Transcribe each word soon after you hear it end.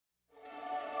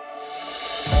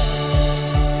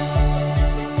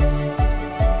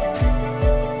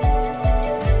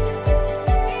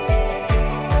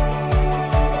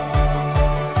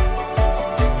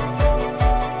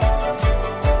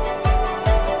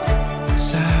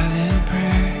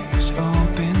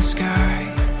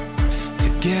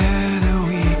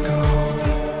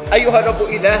أيها الرب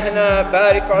إلهنا،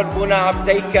 بارك عربون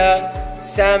عبديك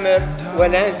سامر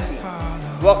ونانسي،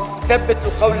 وثبت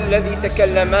القول الذي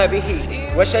تكلما به،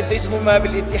 وشددهما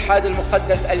بالاتحاد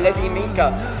المقدس الذي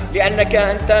منك، لأنك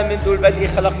أنت منذ البدء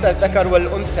خلقت الذكر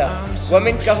والأنثى،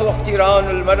 ومنك هو اقتران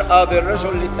المرأة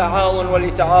بالرجل للتعاون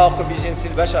ولتعاقب جنس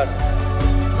البشر.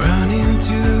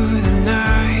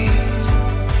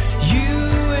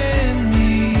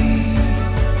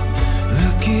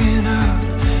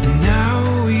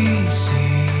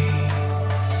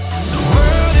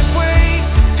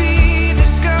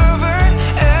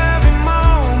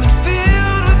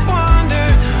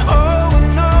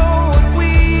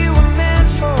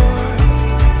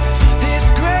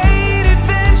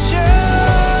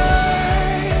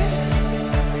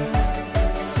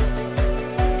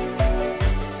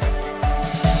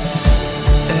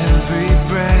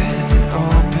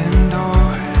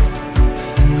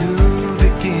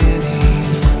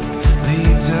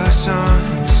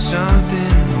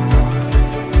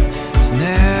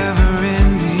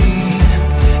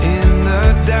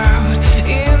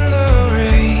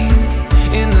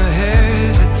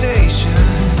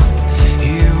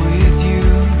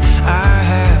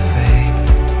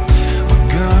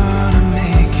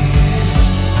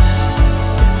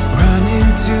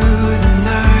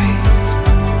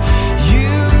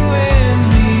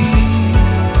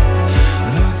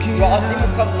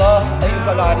 الله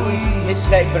أيها العريس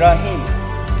مثل إبراهيم،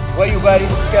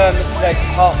 ويباركك مثل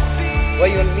إسحاق،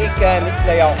 وينميك مثل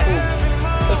يعقوب.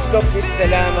 اسلك في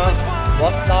السلامة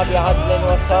واصنع بعدل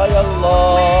وصايا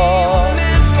الله.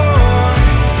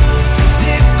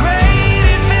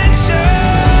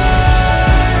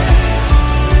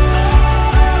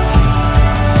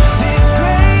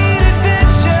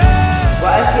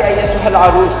 وأنت أيتها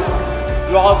العروس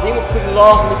يعظمك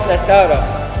الله مثل سارة،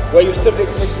 ويسرك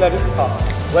مثل رفقة،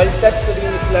 ولتكثري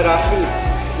مثل راحيل،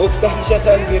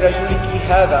 مبتهجة برجلك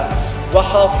هذا،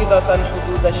 وحافظة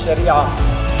حدود الشريعة.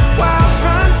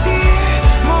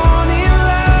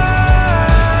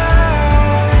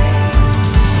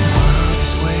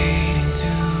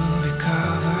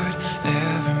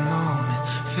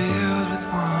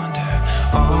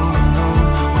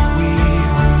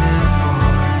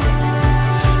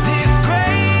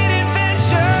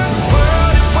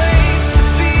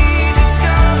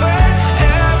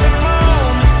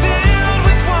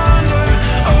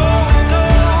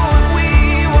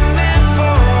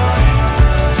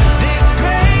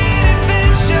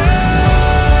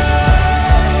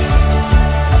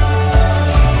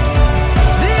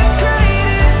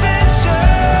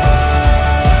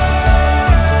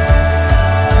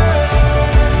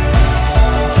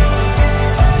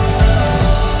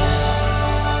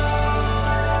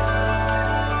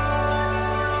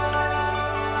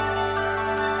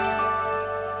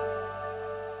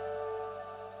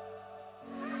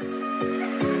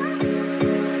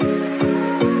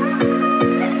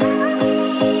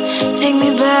 Take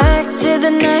me back to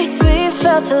the nights we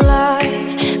felt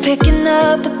alive, picking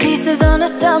up the pieces on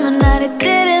a summer night. I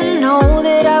didn't know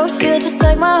that I would feel just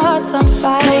like my heart's on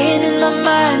fire, playing in my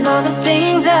mind all the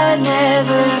things I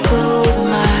never. Close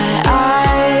my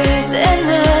eyes in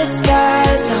the sky,